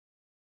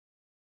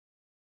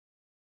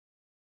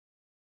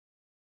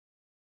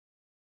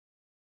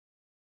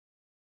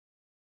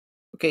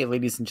Okay,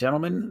 ladies and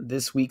gentlemen,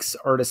 this week's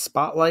artist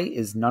spotlight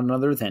is none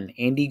other than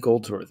Andy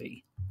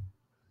Goldsworthy.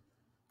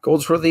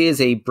 Goldsworthy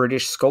is a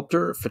British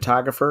sculptor,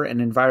 photographer,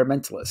 and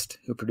environmentalist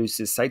who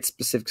produces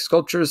site-specific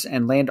sculptures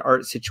and land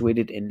art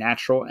situated in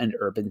natural and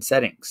urban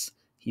settings.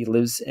 He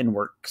lives and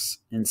works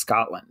in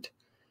Scotland.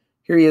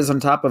 Here he is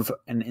on top of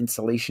an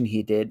installation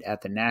he did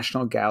at the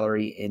National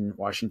Gallery in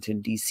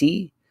Washington,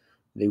 D.C.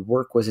 The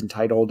work was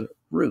entitled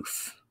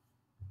Roof.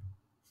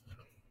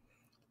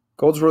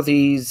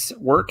 Goldsworthy's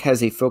work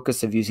has a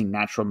focus of using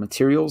natural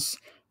materials.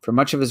 For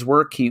much of his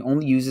work, he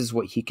only uses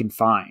what he can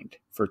find.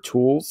 For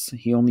tools,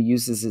 he only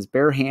uses his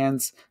bare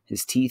hands,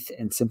 his teeth,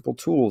 and simple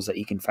tools that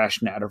he can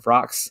fashion out of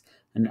rocks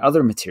and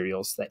other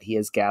materials that he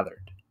has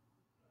gathered.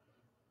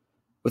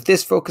 With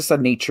this focus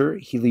on nature,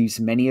 he leaves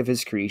many of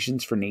his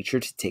creations for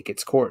nature to take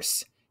its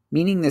course,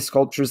 meaning the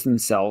sculptures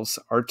themselves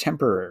are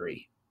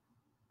temporary.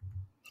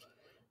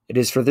 It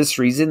is for this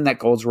reason that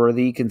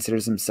Goldsworthy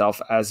considers himself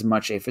as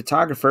much a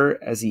photographer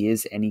as he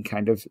is any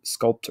kind of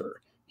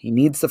sculptor. He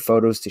needs the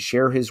photos to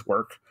share his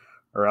work,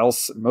 or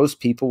else most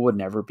people would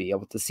never be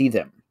able to see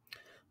them.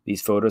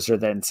 These photos are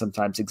then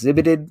sometimes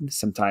exhibited,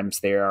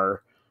 sometimes they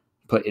are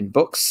put in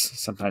books,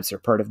 sometimes they're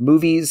part of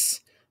movies,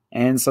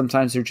 and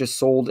sometimes they're just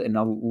sold in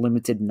a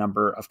limited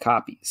number of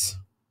copies.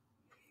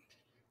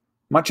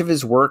 Much of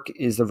his work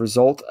is the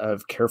result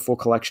of careful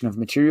collection of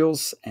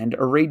materials and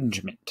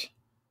arrangement.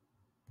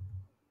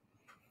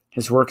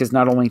 His work is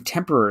not only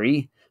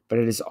temporary, but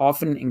it is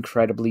often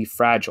incredibly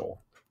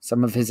fragile.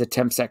 Some of his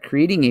attempts at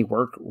creating a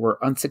work were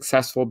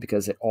unsuccessful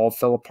because it all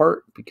fell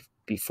apart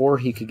before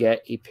he could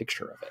get a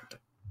picture of it.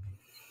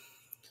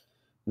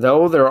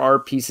 Though there are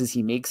pieces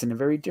he makes in a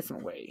very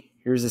different way.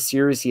 Here's a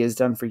series he has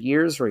done for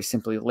years where he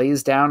simply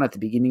lays down at the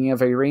beginning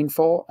of a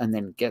rainfall and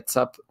then gets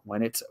up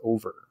when it's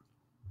over.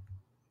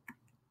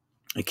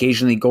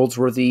 Occasionally,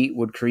 Goldsworthy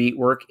would create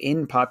work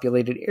in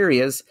populated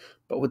areas,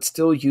 but would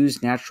still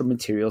use natural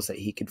materials that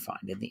he could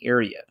find in the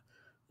area.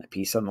 The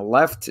piece on the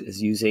left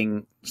is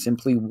using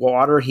simply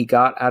water he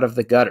got out of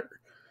the gutter.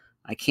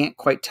 I can't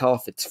quite tell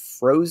if it's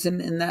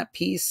frozen in that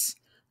piece,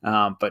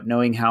 but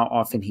knowing how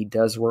often he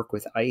does work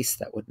with ice,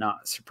 that would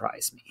not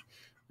surprise me.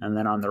 And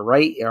then on the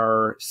right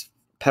are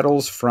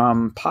petals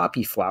from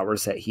poppy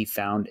flowers that he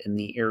found in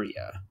the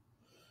area.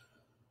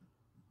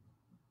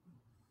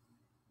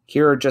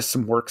 Here are just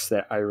some works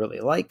that I really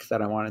like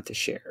that I wanted to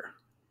share.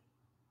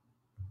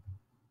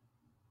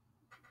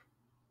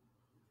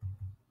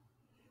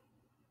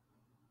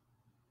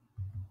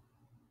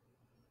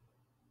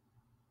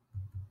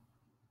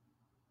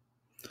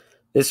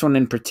 This one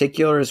in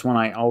particular is one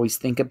I always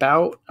think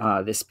about.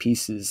 This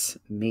piece is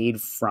made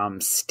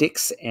from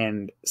sticks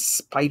and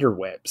spider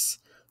webs.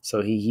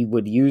 So he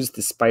would use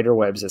the spider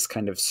webs as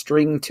kind of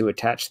string to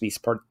attach these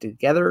parts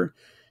together.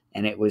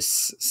 And it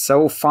was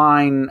so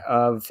fine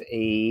of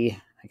I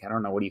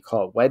don't know, what do you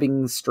call it,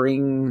 webbing,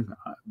 string,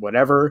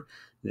 whatever,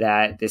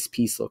 that this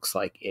piece looks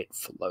like it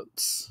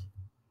floats.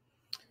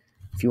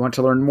 If you want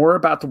to learn more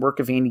about the work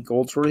of Andy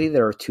Goldsworthy,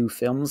 there are 2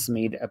 films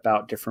made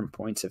about different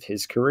points of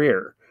his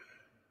career.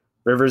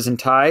 Rivers and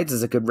Tides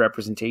is a good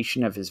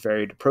representation of his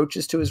varied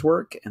approaches to his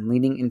work, and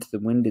Leaning into the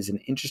Wind is an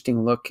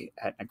interesting look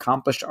at an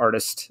accomplished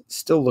artist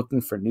still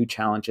looking for new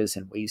challenges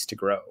and ways to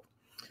grow.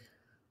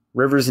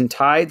 Rivers and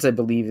Tides, I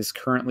believe, is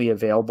currently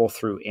available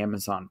through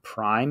Amazon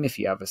Prime if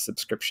you have a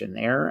subscription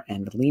there,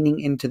 and Leaning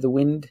into the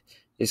Wind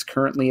is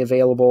currently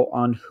available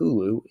on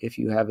Hulu if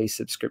you have a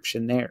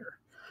subscription there.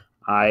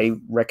 I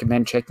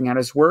recommend checking out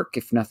his work.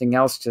 If nothing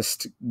else,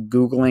 just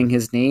Googling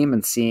his name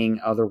and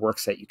seeing other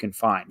works that you can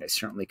find. I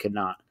certainly could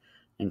not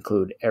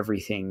include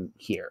everything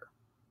here.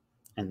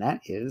 And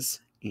that is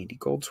Andy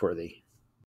Goldsworthy.